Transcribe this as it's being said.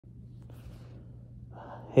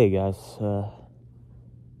Hey guys,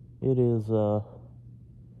 it is,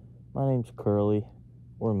 my name's Curley,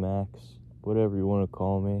 or Max, whatever you want to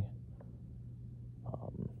call me,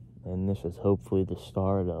 and this is hopefully the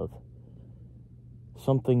start of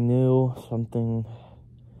something new, something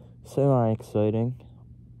semi-exciting,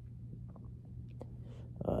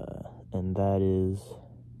 and that is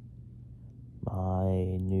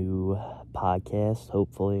my new podcast,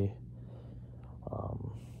 hopefully.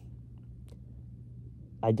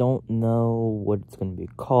 I don't know what it's going to be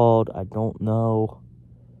called. I don't know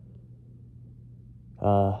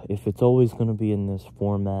if it's always going to be in this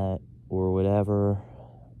format or whatever.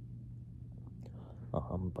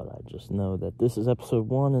 But I just know that this is episode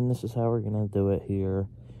 1, and this is how we're going to do it here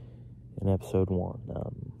in episode 1.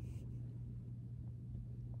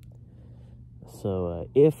 So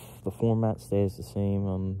if the format stays the same,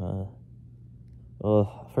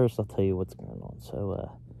 first I'll tell you what's going on.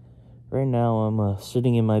 So, right now, I'm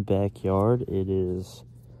sitting in my backyard. It is,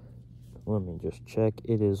 let me just check,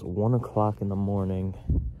 it is 1 o'clock in the morning,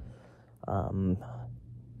 on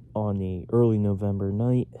the early November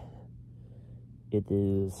night. It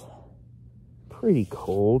is pretty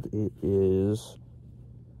cold. It is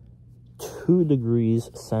 2 degrees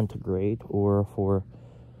centigrade, or for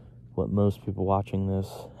what most people watching this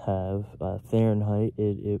have, Fahrenheit,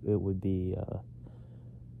 it would be,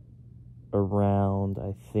 around,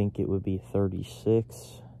 I think it would be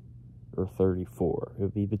 36 or 34. It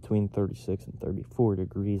would be between 36 and 34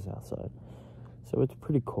 degrees outside. So it's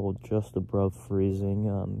pretty cold, just above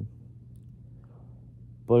freezing.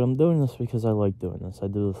 But I'm doing this because I like doing this. I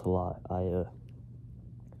do this a lot. I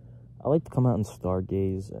like to come out and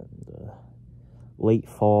stargaze, and late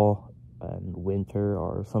fall and winter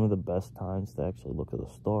are some of the best times to actually look at the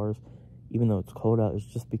stars, even though it's cold out. It's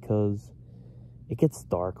just because it gets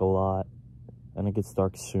dark a lot, and it gets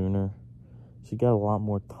dark sooner, so you got a lot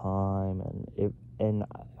more time, and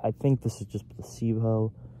I think this is just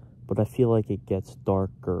placebo, but I feel like it gets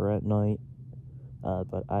darker at night,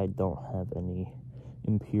 but I don't have any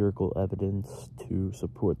empirical evidence to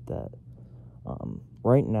support that.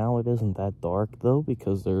 Right now it isn't that dark, though,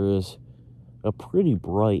 because there is a pretty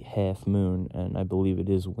bright half moon, and I believe it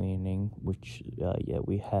is waning, which,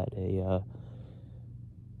 we had a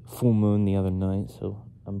full moon the other night, so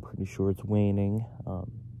I'm pretty sure it's waning.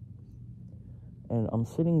 And I'm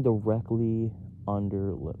sitting directly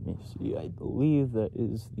under, let me see, I believe that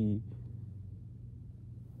is the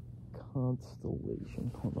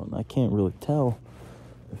constellation. Hold on, I can't really tell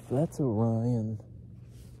if that's Orion.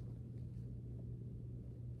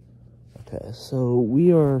 Okay, so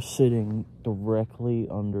we are sitting directly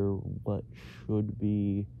under what should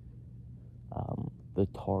be the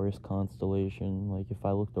Taurus constellation. Like, if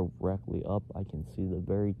I look directly up, I can see the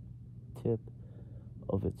very tip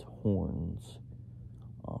of its horns.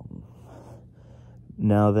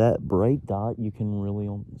 Now that bright dot, you can really,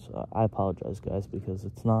 I apologize guys, because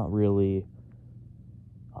it's not really,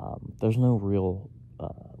 there's no real,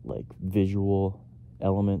 visual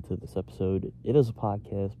element to this episode. It is a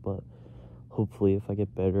podcast, but hopefully if I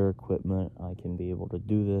get better equipment, I can be able to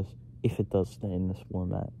do this, if it does stay in this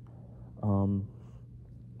format.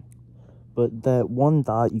 But that one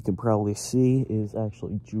dot you can probably see is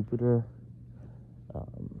actually Jupiter.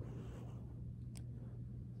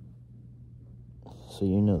 So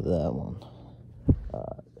you know that one.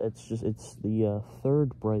 It's the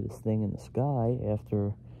third brightest thing in the sky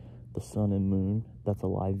after the sun and moon. That's a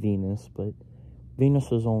live Venus, but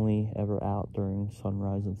Venus is only ever out during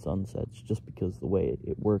sunrise and sunsets, just because the way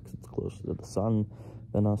it works, it's closer to the sun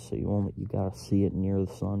than us, so you gotta see it near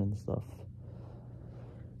the sun and stuff.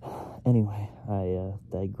 Anyway, I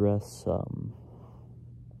digress.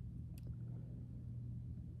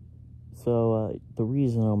 So the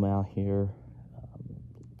reason I'm out here,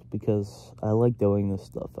 because I like doing this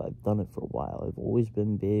stuff. I've done it for a while. I've always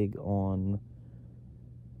been big on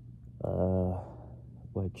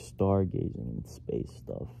stargazing and space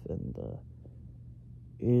stuff, and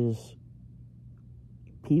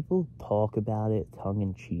people talk about it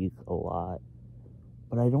tongue-in-cheek a lot,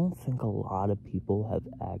 but I don't think a lot of people have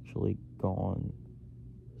actually gone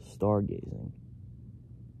stargazing.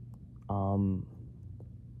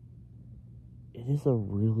 It is a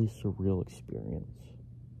really surreal experience.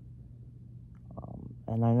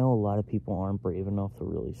 And I know a lot of people aren't brave enough to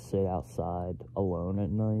really sit outside alone at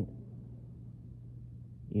night.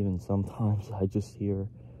 Even sometimes I just hear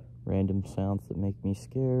random sounds that make me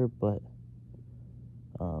scared, but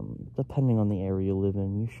depending on the area you live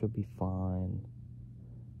in, you should be fine.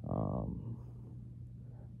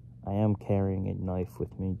 I am carrying a knife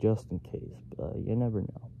with me just in case, but you never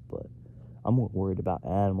know. But I'm more worried about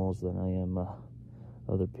animals than I am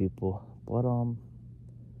other people. But,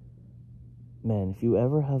 man, if you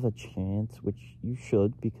ever have a chance, which you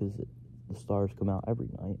should because the stars come out every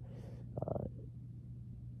night,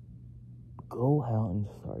 go out and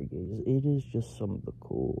stargaze. It is just some of the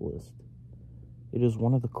coolest. It is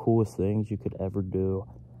one of the coolest things you could ever do.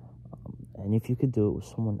 And if you could do it with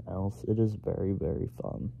someone else, it is very, very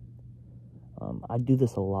fun. I do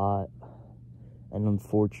this a lot, and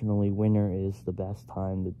unfortunately, winter is the best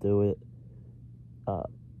time to do it.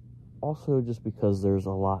 Also, just because there's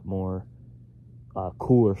a lot more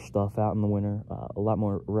cooler stuff out in the winter, a lot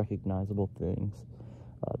more recognizable things.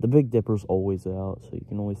 The Big Dipper's always out, so you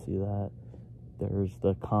can always see that. There's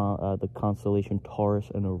the constellation Taurus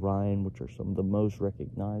and Orion, which are some of the most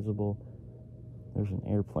recognizable. There's an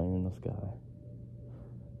airplane in the sky.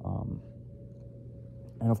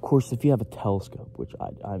 And of course, if you have a telescope, which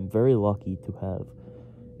I'm very lucky to have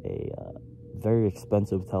a very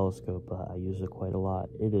expensive telescope. I use it quite a lot.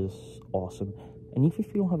 It is awesome. And even if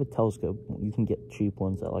you don't have a telescope, you can get cheap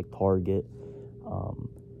ones at like Target.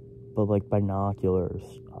 But like binoculars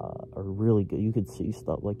are really good. You could see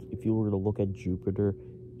stuff. Like if you were to look at Jupiter,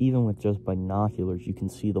 even with just binoculars, you can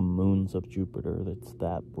see the moons of Jupiter. That's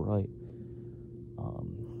that bright.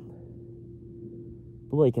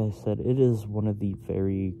 But like I said, it is one of the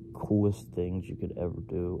very coolest things you could ever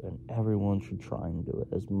do, and everyone should try and do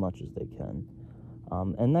it as much as they can.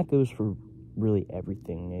 And that goes for really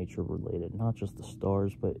everything nature related, not just the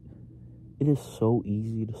stars, but it is so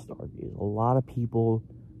easy to stargaze. A lot of people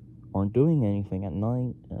aren't doing anything at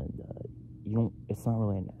night, and it's not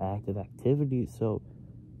really an active activity, so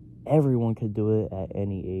everyone could do it at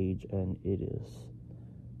any age, and it is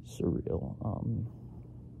surreal.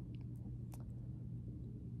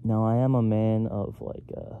 Now, I am a man of, like,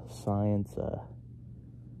 science.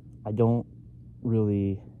 I don't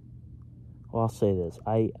really... Well, I'll say this.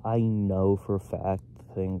 I know for a fact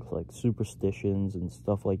things like superstitions and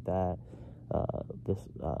stuff like that,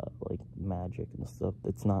 like, magic and stuff,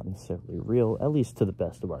 that's not necessarily real, at least to the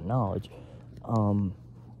best of our knowledge.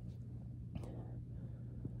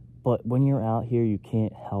 But when you're out here, you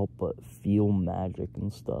can't help but feel magic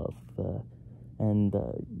and stuff, and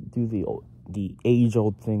do the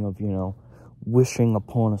age-old thing of, wishing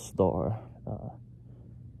upon a star.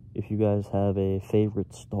 If you guys have a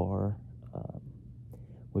favorite star,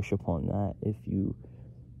 wish upon that. If you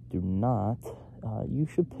do not, you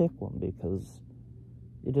should pick one, because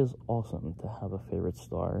it is awesome to have a favorite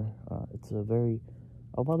star.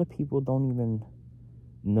 A lot of people don't even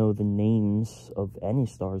know the names of any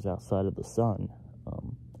stars outside of the sun.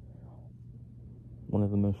 One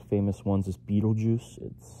of the most famous ones is Betelgeuse.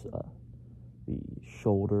 It's the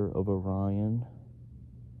shoulder of Orion.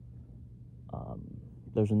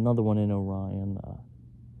 There's another one in Orion.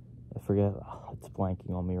 I forget. It's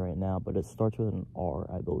blanking on me right now, but it starts with an R,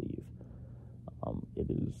 I believe. It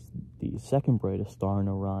is the second brightest star in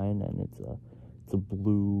Orion, and it's a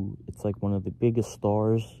blue. It's like one of the biggest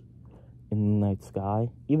stars in the night sky.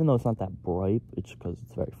 Even though it's not that bright, it's because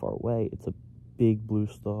it's very far away. It's a big blue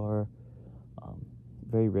star.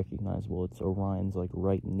 Very recognizable. It's Orion's like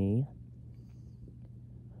right knee.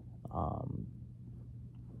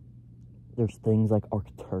 There's things like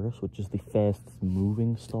Arcturus, which is the fastest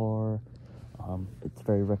moving star. It's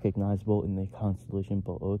very recognizable in the constellation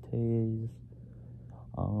Boötes.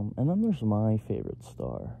 And then there's my favorite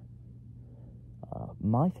star.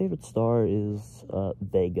 My favorite star is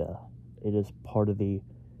Vega. It is part of the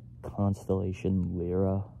constellation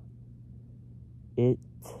Lyra.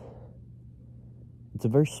 It's a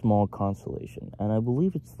very small constellation, and I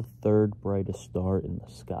believe it's the third brightest star in the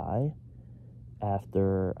sky,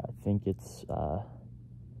 after, I think it's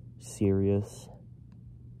Sirius,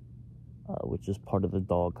 which is part of the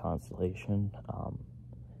Dog constellation.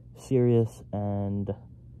 Sirius, and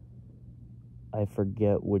I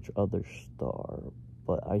forget which other star,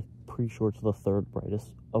 but I'm pretty sure it's the third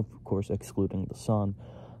brightest, of course excluding the sun.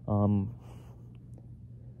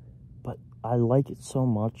 But I like it so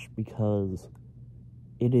much because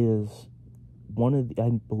it is one of the,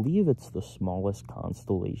 I believe it's the smallest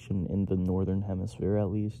constellation in the northern hemisphere,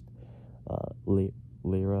 at least,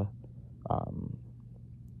 Lyra.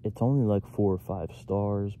 It's only like 4 or 5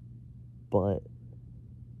 stars, but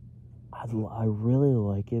I really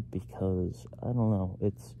like it because, I don't know,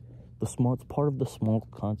 it's part of the small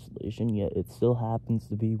constellation, yet it still happens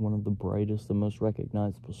to be one of the brightest and most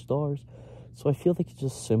recognizable stars. So I feel like it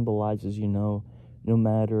just symbolizes, no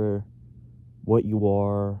matter what you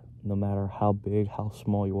are, no matter how big, how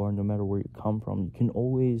small you are, no matter where you come from, you can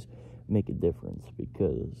always make a difference,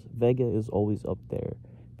 because Vega is always up there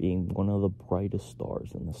being one of the brightest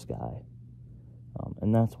stars in the sky.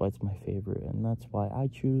 And that's why it's my favorite, and that's why I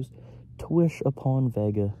choose to wish upon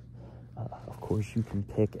Vega. Of course, you can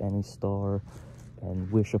pick any star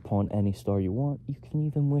and wish upon any star you want. You can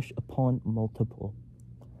even wish upon multiple,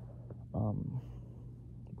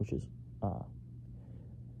 which is,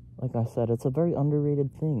 like I said, it's a very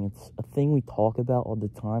underrated thing. It's a thing we talk about all the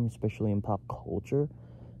time, especially in pop culture,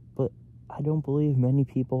 but I don't believe many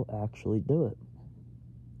people actually do it.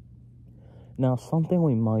 Now, something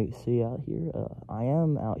we might see out here, I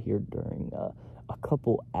am out here during a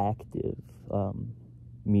couple active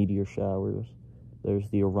meteor showers. There's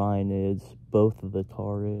the Orionids, both of the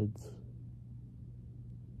Taurids,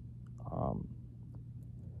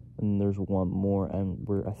 and there's one more, and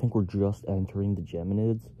I think we're just entering the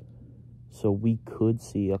Geminids, so we could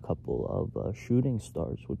see a couple of shooting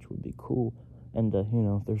stars, which would be cool. And you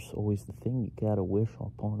know, there's always the thing, you gotta wish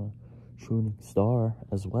upon a shooting star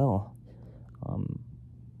as well.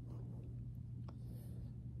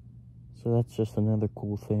 So that's just another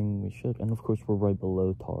cool thing we should. And of course, we're right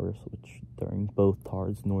below Taurus, which during both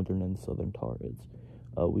Taurids, northern and southern Taurids,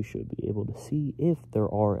 we should be able to see if there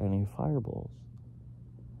are any fireballs.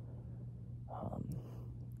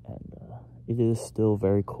 It is still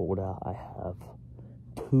very cold out. I have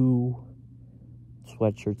 2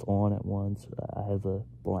 sweatshirts on at once. I have a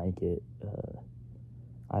blanket.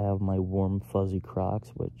 I have my warm fuzzy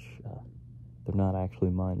Crocs, which they're not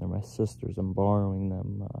actually mine. They're my sister's. I'm borrowing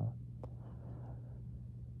them.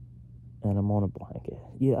 And I'm on a blanket.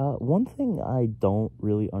 Yeah, one thing I don't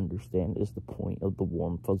really understand is the point of the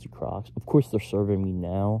warm fuzzy Crocs. Of course, they're serving me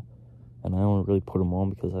now, and I don't really put them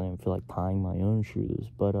on because I didn't feel like tying my own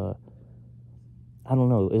shoes. But, I don't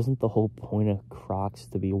know, isn't the whole point of Crocs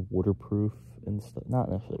to be waterproof and stuff?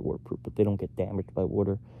 Not necessarily waterproof, but they don't get damaged by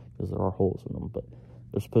water because there are holes in them. But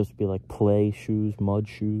they're supposed to be like play shoes, mud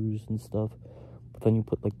shoes, and stuff. But then you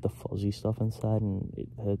put like the fuzzy stuff inside, and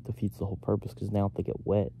it defeats the whole purpose because now if they get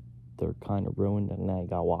wet, they're kind of ruined, and now you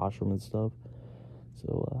gotta wash them and stuff.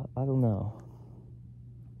 So, I don't know.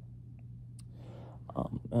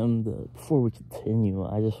 And before we continue,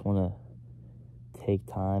 I just want to take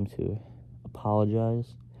time to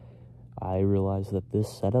apologize. I realize that this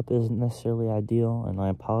setup isn't necessarily ideal, and I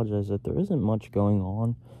apologize that there isn't much going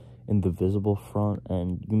on in the visible front,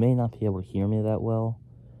 and you may not be able to hear me that well.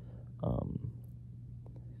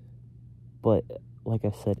 But, like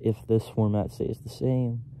I said, if this format stays the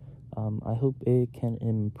same, I hope it can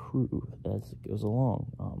improve as it goes along.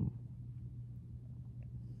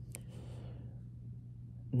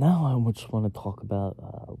 Now I just want to talk about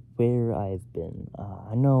where I've been.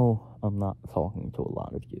 I know I'm not talking to a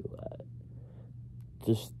lot of you.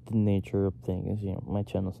 Just the nature of things, you know, my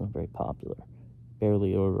channel's not very popular.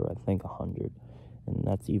 Barely over, I think, 100. And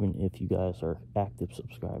that's even if you guys are active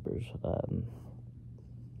subscribers.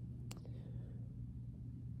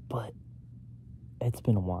 But it's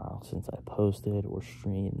been a while since I posted or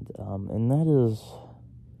streamed, and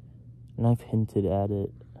I've hinted at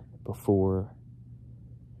it before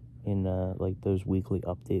in, like, those weekly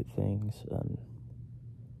update things.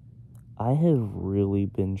 I have really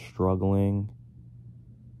been struggling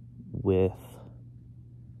with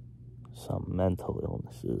some mental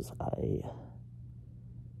illnesses.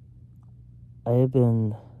 I have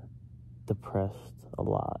been depressed a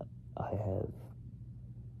lot.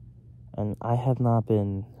 And I have not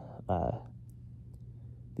been,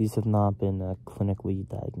 these have not been clinically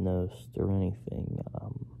diagnosed or anything,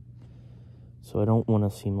 so I don't want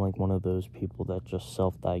to seem like one of those people that just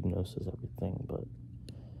self-diagnoses everything, but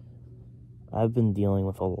I've been dealing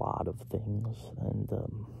with a lot of things, and,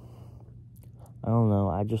 I don't know,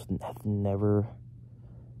 I just have never,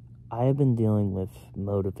 I have been dealing with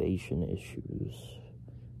motivation issues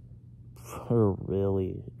for a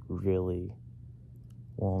really, really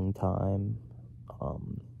long time.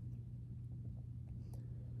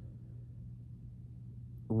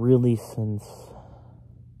 Really since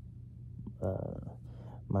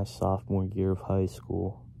my sophomore year of high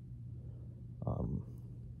school.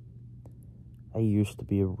 I used to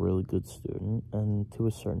be a really good student, and to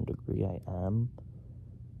a certain degree I am.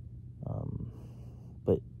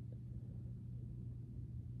 But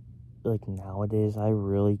like nowadays I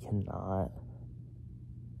really cannot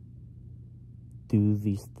do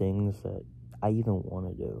these things that I even want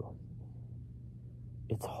to do.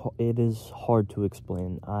 It is hard to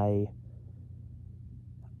explain. I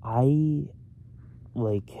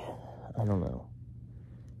don't know.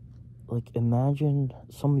 Like, imagine,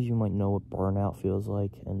 some of you might know what burnout feels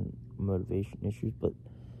like and motivation issues, but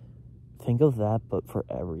think of that, but for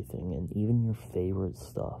everything, and even your favorite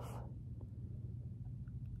stuff.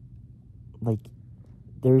 Like,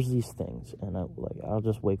 there's these things, and I'll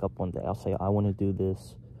just wake up one day, I'll say, I want to do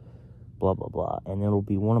this, blah, blah, blah, and it'll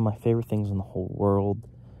be one of my favorite things in the whole world,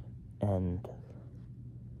 and,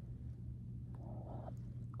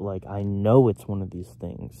 like, I know it's one of these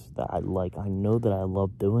things that I like, I know that I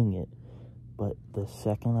love doing it, but the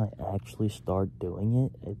second I actually start doing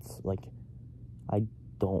it, it's like, I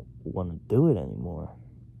don't want to do it anymore,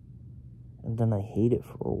 and then I hate it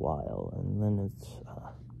for a while, and then it's,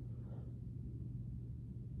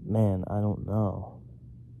 man, I don't know.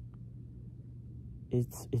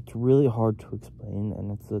 It's really hard to explain,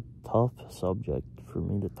 and it's a tough subject for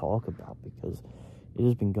me to talk about because it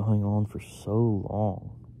has been going on for so long.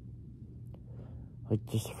 Like,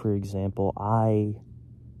 just for example, I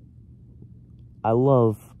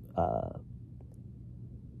love,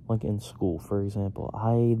 like in school, for example,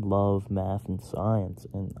 I love math and science,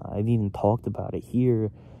 and I've even talked about it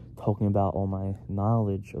here, talking about all my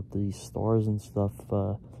knowledge of these stars and stuff,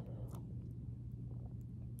 but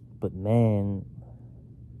man,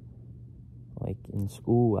 like in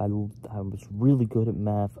school, I was really good at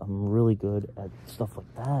math, I'm really good at stuff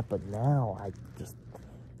like that, but now I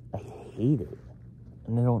hate it,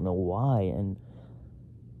 and I don't know why. And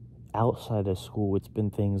outside of school, it's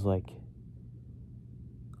been things like,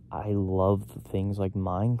 I love things like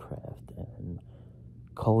Minecraft and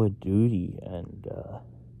Call of Duty and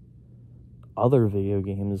other video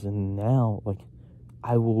games, and now, like,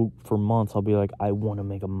 I will, for months, I'll be like, I want to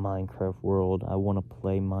make a Minecraft world, I want to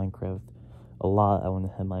play Minecraft a lot, I want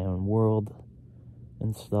to have my own world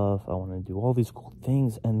and stuff, I want to do all these cool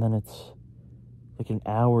things, and then it's like an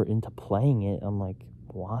hour into playing it, I'm like,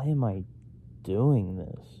 why am I doing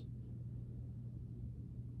this?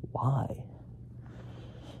 Why?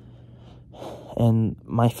 And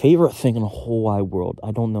my favorite thing in the whole wide world,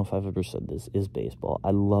 I don't know if I've ever said this, is baseball. I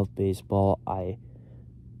love baseball. I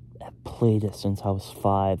have played it since I was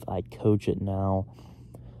 5. I coach it now.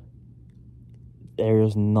 There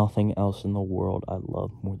is nothing else in the world I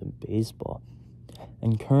love more than baseball.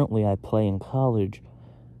 And currently I play in college,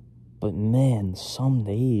 but man, some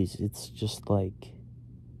days it's just like,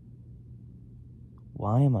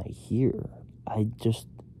 why am I here?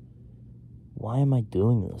 Why am I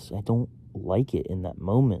doing this? I don't like it in that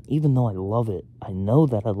moment, even though I love it. I know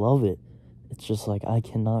that I love it. It's just like, I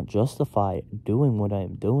cannot justify doing what I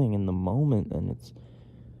am doing in the moment, and it's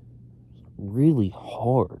really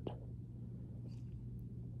hard.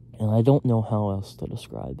 And I don't know how else to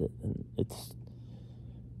describe it, and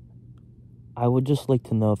I would just like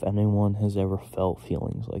to know if anyone has ever felt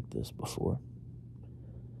feelings like this before.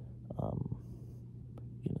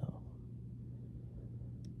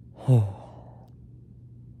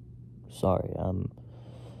 Sorry,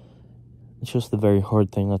 it's just a very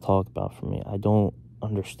hard thing to talk about for me. I don't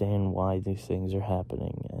understand why these things are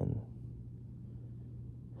happening, and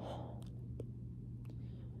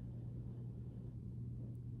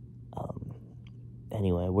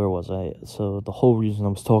anyway, where was I? So the whole reason I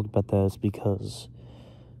was talking about that is because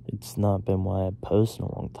it's not been why I post in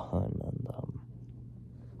a long time, and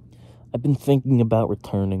I've been thinking about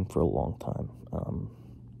returning for a long time.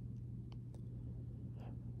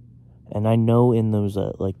 And I know in those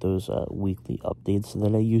weekly updates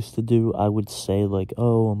that I used to do, I would say like,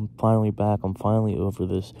 oh, I'm finally back, I'm finally over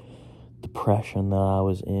this depression that I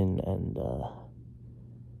was in, and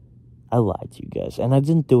I lied to you guys, and I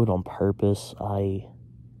didn't do it on purpose. I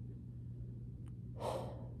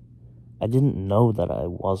didn't know that I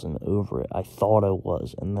wasn't over it. I thought I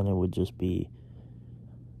was, and then it would just be,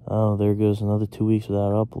 oh, there goes another 2 weeks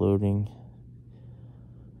without uploading.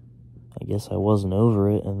 I guess I wasn't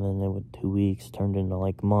over it, and then 2 weeks turned into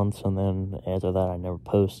like months, and then after that I never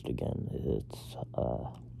posted again. It's,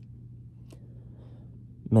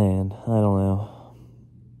 man, I don't know.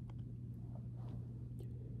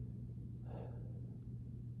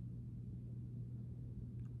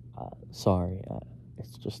 Sorry,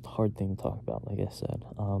 it's just a hard thing to talk about, like I said.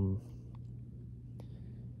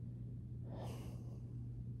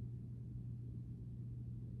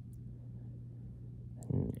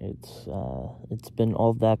 It's been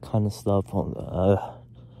all that kind of stuff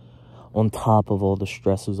on top of all the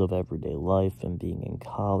stresses of everyday life and being in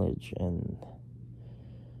college, and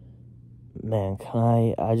man,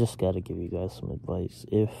 I just gotta give you guys some advice.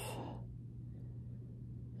 If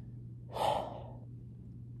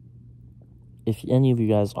any of you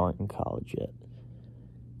guys aren't in college yet,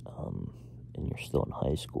 and you're still in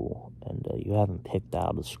high school, and you haven't picked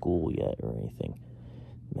out a school yet or anything,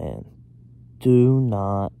 man, do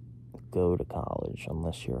not go to college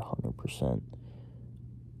unless you're 100%,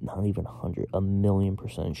 not even 100,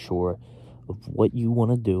 1,000,000% sure of what you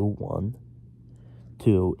want to do, 1.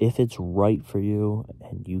 2, if it's right for you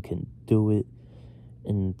and you can do it,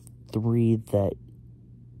 and 3, that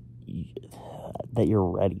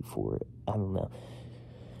you're ready for it. I don't know.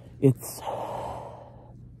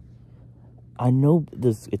 I know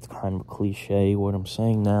it's kind of a cliche what I'm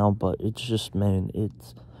saying now, but it's just, man,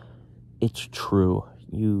 it's true.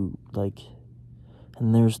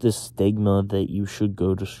 And there's this stigma that you should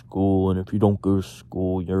go to school, and if you don't go to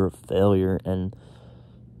school, you're a failure, and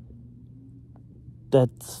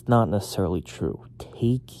that's not necessarily true.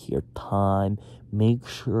 Take your time, make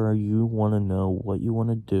sure you want to know what you want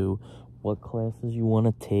to do, what classes you want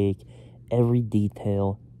to take, every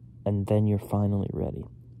detail, and then you're finally ready.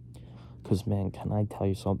 Because, man, can I tell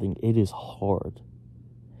you something? It is hard.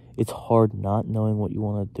 It's hard not knowing what you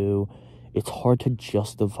want to do. It's hard to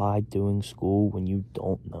justify doing school when you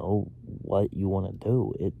don't know what you want to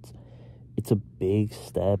do. It's a big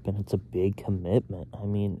step, and it's a big commitment. I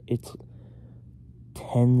mean, it's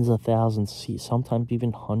tens of thousands, sometimes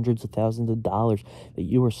even hundreds of thousands of dollars that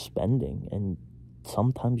you are spending, and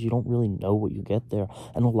sometimes you don't really know what you get there.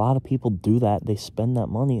 And a lot of people do that. They spend that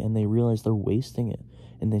money, and they realize they're wasting it,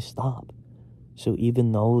 and they stop. So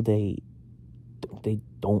even though they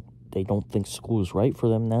don't think school is right for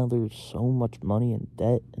them, now there's so much money in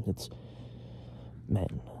debt, and it's,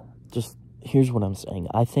 man, just, here's what I'm saying.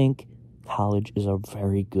 I think college is a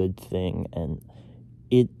very good thing, and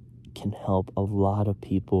it can help a lot of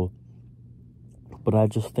people, but I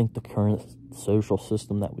just think the current social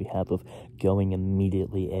system that we have of going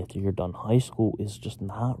immediately after you're done high school is just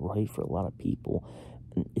not right for a lot of people,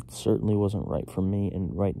 and it certainly wasn't right for me.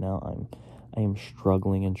 And right now I am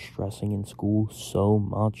struggling and stressing in school so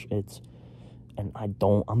much.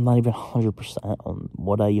 I'm not even 100% on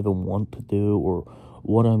what I even want to do or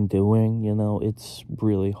what I'm doing, it's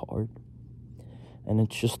really hard. And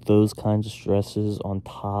it's just those kinds of stresses on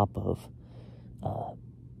top of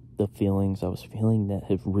the feelings I was feeling that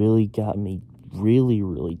have really got me really,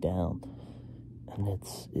 really down. And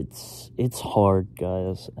it's hard,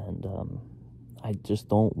 guys, and I just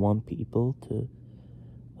don't want people to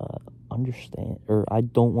understand, or I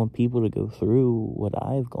don't want people to go through what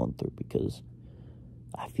I've gone through, because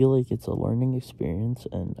I feel like it's a learning experience,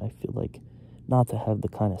 and I feel like, not to have the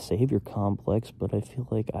kind of savior complex, but I feel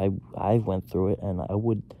like I went through it, and I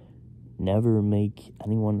would never make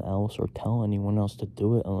anyone else or tell anyone else to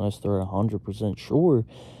do it unless they're 100% sure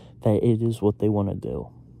that it is what they want to do.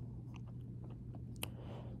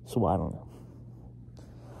 So I don't know.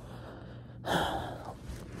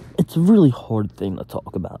 It's a really hard thing to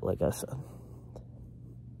talk about, like I said.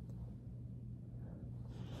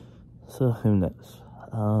 So who knows?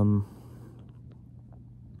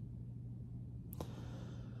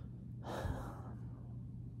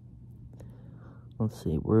 Let's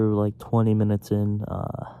see, we're like 20 minutes in.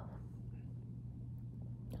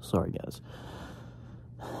 Sorry, guys.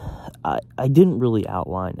 I didn't really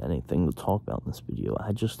outline anything to talk about in this video.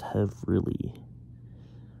 I just have really,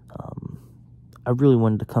 I really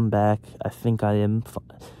wanted to come back. I think I am,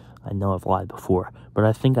 I know I've lied before, but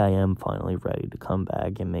I think I am finally ready to come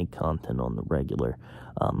back and make content on the regular.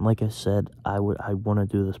 Like I said, I want to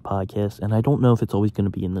do this podcast, and I don't know if it's always going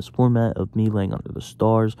to be in this format of me laying under the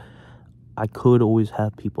stars. I could always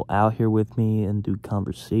have people out here with me and do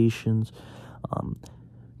conversations.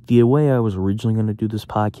 The way I was originally going to do this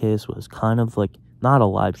podcast was kind of like, not a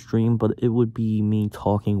live stream, but it would be me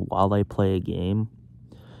talking while I play a game.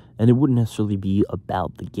 And it wouldn't necessarily be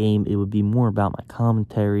about the game. It would be more about my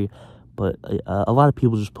commentary. But a lot of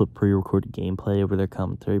people just put pre-recorded gameplay over their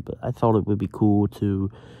commentary. But I thought it would be cool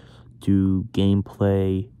to do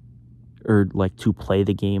gameplay, or like to play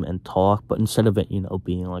the game and talk. But instead of it,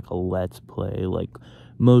 being like a let's play like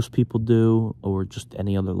most people do, or just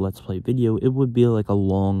any other let's play video, it would be like a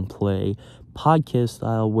long play podcast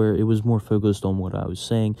style where it was more focused on what I was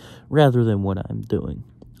saying rather than what I'm doing.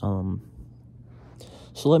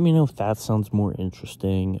 So let me know if that sounds more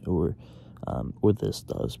interesting, or this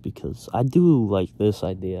does, because I do like this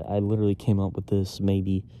idea. I literally came up with this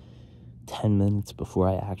maybe 10 minutes before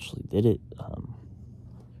I actually did it.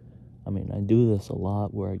 I do this a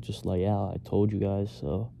lot where I just lay out. I told you guys,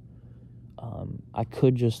 so I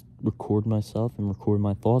could just record myself and record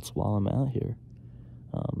my thoughts while I'm out here.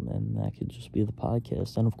 And that could just be the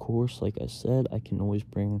podcast. And of course, like I said, I can always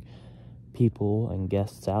bring people and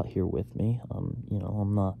guests out here with me.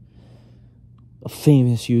 I'm not a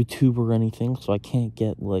famous YouTuber or anything, so I can't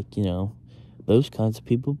get those kinds of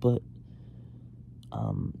people, but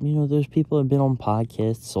there's people that have been on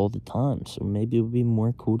podcasts all the time, so maybe it would be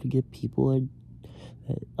more cool to get people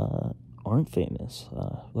that aren't famous,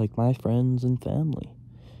 like my friends and family,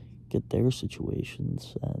 get their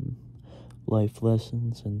situations, and life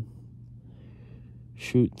lessons and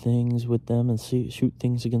shoot things with them and shoot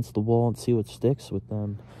things against the wall and see what sticks with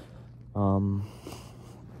them. So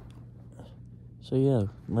yeah,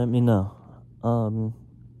 let me know.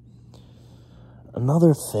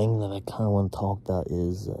 Another thing that I kind of want to talk about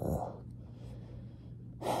is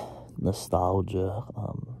nostalgia.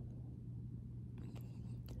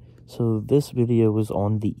 So this video was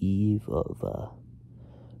on the eve of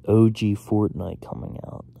OG Fortnite coming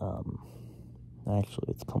out. Actually,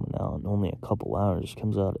 it's coming out in only a couple hours. It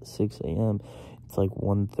comes out at 6 a.m. It's like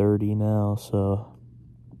 1:30 now, so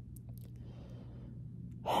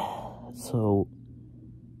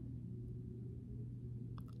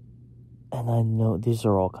and I know these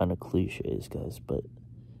are all kind of cliches, guys, but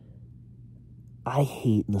I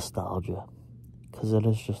hate nostalgia because it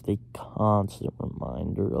is just a constant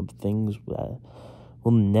reminder of things that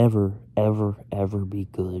will never, ever, ever be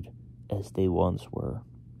good as they once were.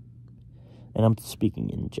 And I'm speaking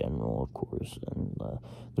in general, of course, and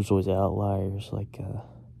there's always outliers. Like,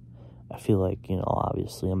 I feel like,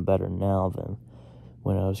 obviously I'm better now than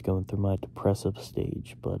when I was going through my depressive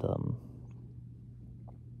stage, but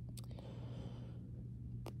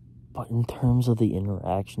in terms of the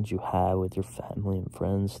interactions you have with your family and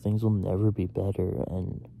friends, things will never be better.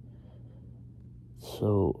 And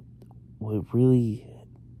so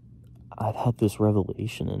I've had this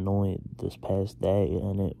revelation in only this past day,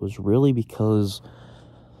 and it was really because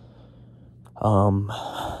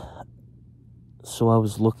so I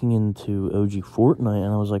was looking into OG Fortnite,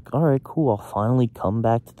 and I was like, alright, cool, I'll finally come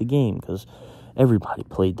back to the game, because everybody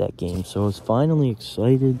played that game, so I was finally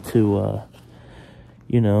excited to,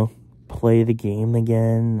 play the game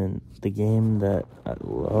again, and the game that I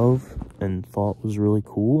love and thought was really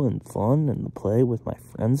cool and fun, and to play with my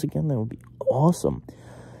friends again, that would be awesome.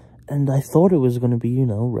 And I thought it was going to be,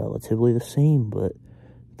 relatively the same, but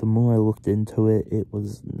the more I looked into it, it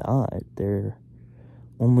was not. They're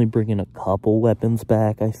only bringing a couple weapons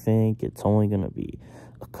back, I think. It's only going to be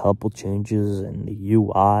a couple changes, and the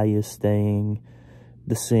UI is staying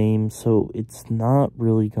the same, so it's not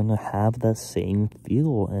really going to have that same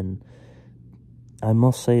feel, and I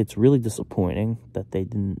must say it's really disappointing that they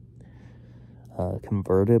didn't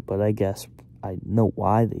convert it, but I guess I know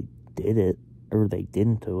why they did it, or they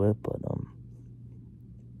didn't do it, but,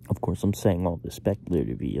 of course, I'm saying all this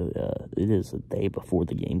speculatively. It is a day before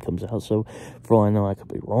the game comes out, so for all I know, I could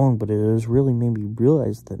be wrong, but it has really made me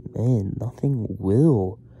realize that, man, nothing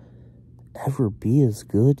will ever be as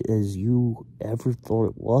good as you ever thought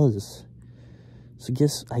it was. So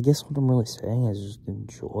I guess what I'm really saying is just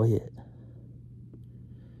enjoy it.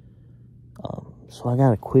 So I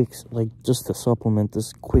got a quick, just to supplement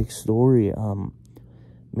this quick story,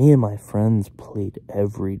 me and my friends played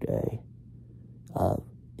every day,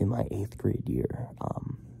 in my 8th grade year.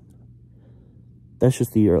 That's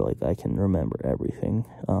just the year, I can remember everything.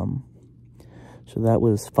 So that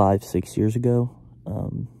was 5-6 years ago,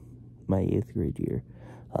 my 8th grade year.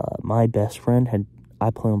 My best friend I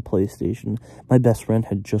play on PlayStation. My best friend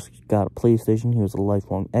had just got a PlayStation. He was a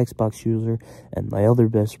lifelong Xbox user, and my other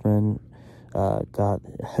best friend,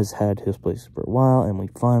 has had his place for a while, and we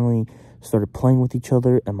finally started playing with each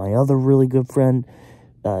other. And my other really good friend,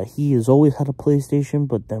 he has always had a PlayStation,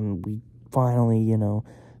 but then we finally,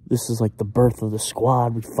 this is like the birth of the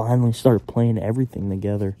squad. We finally started playing everything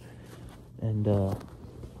together, and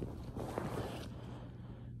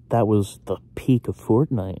that was the peak of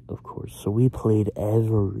Fortnite, of course. So we played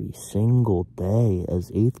every single day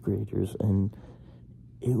as 8th graders, and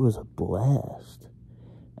it was a blast.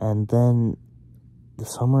 And then the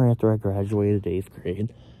summer after I graduated 8th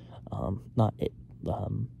grade,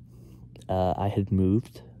 I had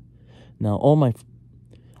moved. Now,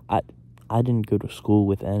 I didn't go to school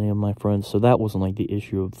with any of my friends, so that wasn't, the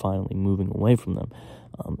issue of finally moving away from them.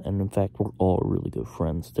 And, in fact, we're all really good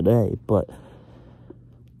friends today. But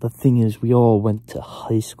the thing is, we all went to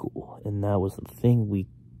high school, and that was the thing. We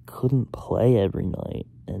couldn't play every night,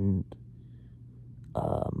 and,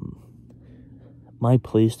 my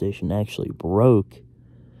PlayStation actually broke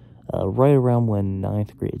right around when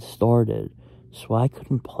 9th grade started, so I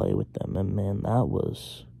couldn't play with them, and man, that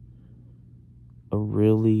was a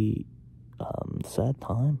really sad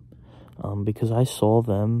time, because I saw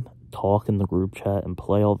them talk in the group chat and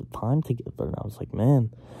play all the time together, and I was like,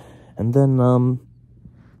 man. And then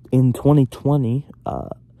in 2020,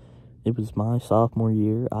 it was my sophomore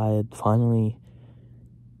year, I had finally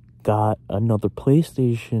got another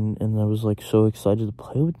PlayStation, and I was so excited to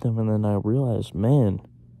play with them, and then I realized, man,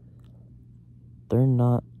 they're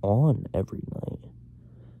not on every night.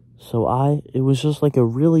 So it was just a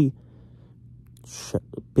really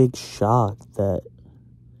big shock that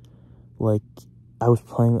like, I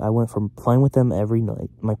went from playing with them every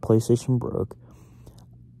night. My PlayStation broke.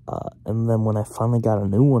 And then when I finally got a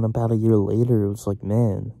new one about a year later, it was like,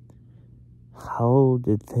 man, how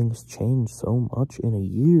did things change so much in a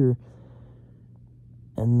year?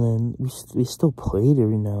 And then we still played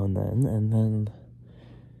every now and then. And then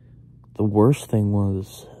the worst thing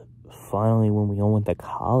was, finally, when we all went to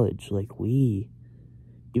college, like, we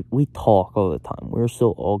talk all the time. We're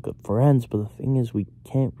still all good friends, but the thing is, we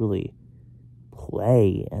can't really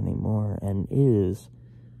play anymore, and it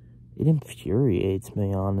infuriates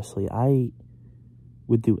me, honestly. I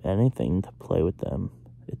would do anything to play with them.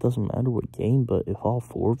 It doesn't matter what game, but if all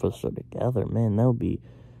four of us are together, man, that would be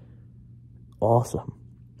awesome.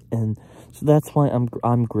 And so that's why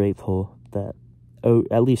I'm grateful that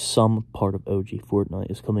at least some part of OG Fortnite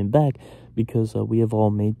is coming back, because we have all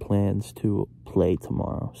made plans to play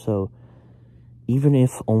tomorrow. So even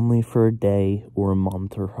if only for a day or a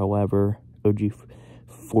month or however OG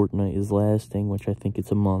Fortnite is lasting, which I think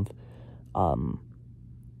it's a month,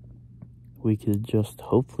 we could just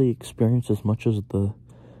hopefully experience as much as the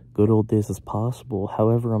good old days as possible.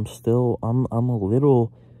 However, I'm a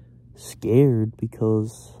little scared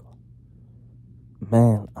because,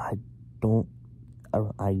 man, I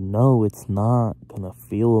know it's not gonna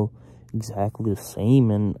feel exactly the same,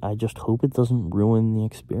 and I just hope it doesn't ruin the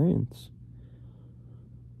experience.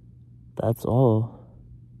 That's all.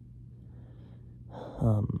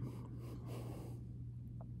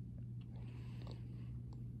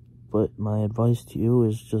 But my advice to you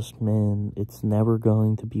is just, man, it's never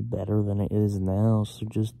going to be better than it is now, so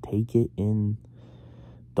just take it in.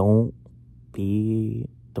 Don't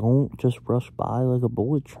just rush by like a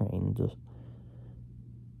bullet train. Just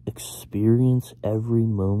experience every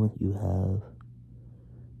moment you have,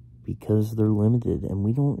 because they're limited, and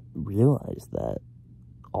we don't realize that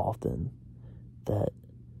often, that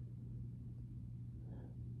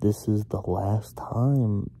this is the last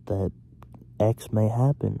time that X may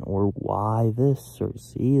happen, or Y this, or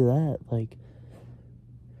Z that. Like,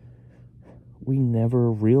 we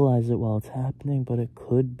never realize it while it's happening, but it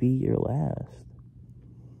could be your last.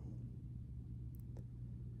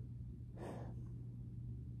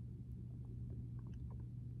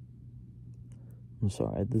 I'm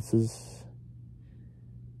sorry,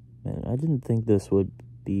 man, I didn't think this would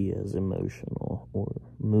be as emotional or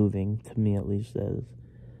moving, to me at least,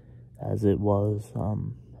 as it was.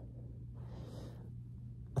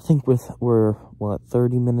 I think we're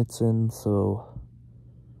 30 minutes in, so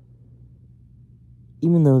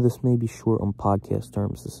even though this may be short on podcast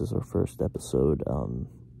terms, this is our first episode. I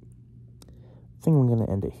think I'm gonna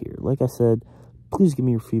end it here. Like I said, please give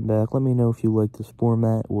me your feedback. Let me know if you like this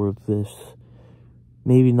format, or if this,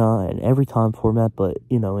 maybe not an every time format, but,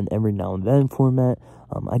 you know, an every now and then format.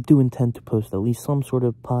 I do intend to post at least some sort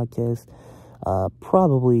of podcast,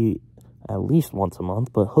 probably at least once a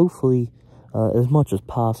month, but hopefully as much as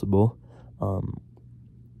possible. I'm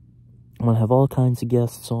gonna have all kinds of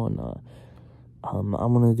guests on. I'm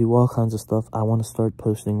gonna do all kinds of stuff. I want to start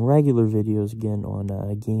posting regular videos again on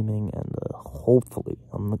gaming, and hopefully,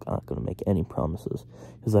 I'm not gonna make any promises,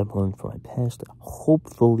 because I've learned from my past.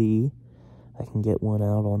 Hopefully, I can get one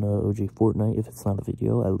out on OG Fortnite. If it's not a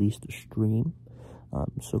video, at least a stream.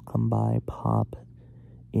 So come by, pop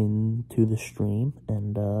into the stream,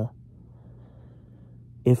 and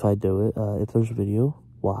if I do it, if there's a video,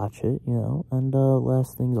 watch it, you know. And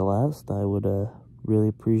last thing to last, I would really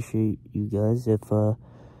appreciate you guys if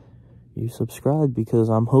you subscribe, because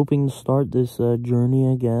I'm hoping to start this journey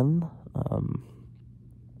again.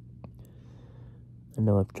 I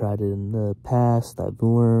know I've tried it in the past, I've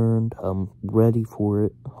learned, I'm ready for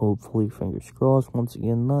it, hopefully, fingers crossed. Once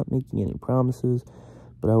again, not making any promises,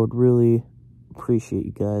 but I would really appreciate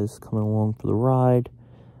you guys coming along for the ride.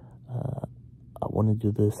 I want to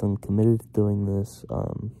do this, I'm committed to doing this.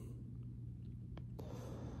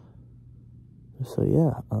 So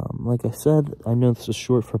yeah, like I said, I know this is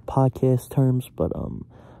short for podcast terms, but I'm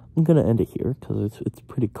gonna end it here, because it's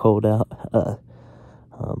pretty cold out.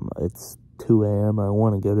 It's 2 a.m. I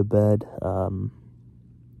want to go to bed.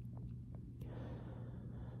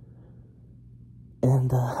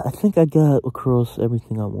 And I think I got across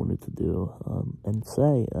everything I wanted to do and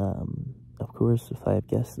say. Of course, if I have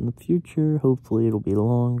guests in the future, hopefully it'll be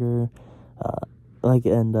longer. I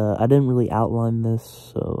didn't really outline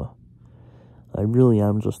this, so I really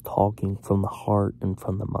am just talking from the heart and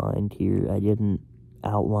from the mind here. I didn't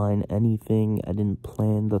outline anything. I didn't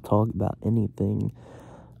plan to talk about anything.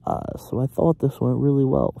 So I thought this went really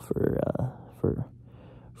well for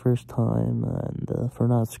first time, and for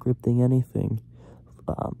not scripting anything.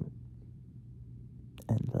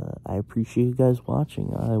 And I appreciate you guys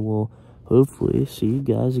watching. I will hopefully see you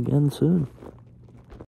guys again soon.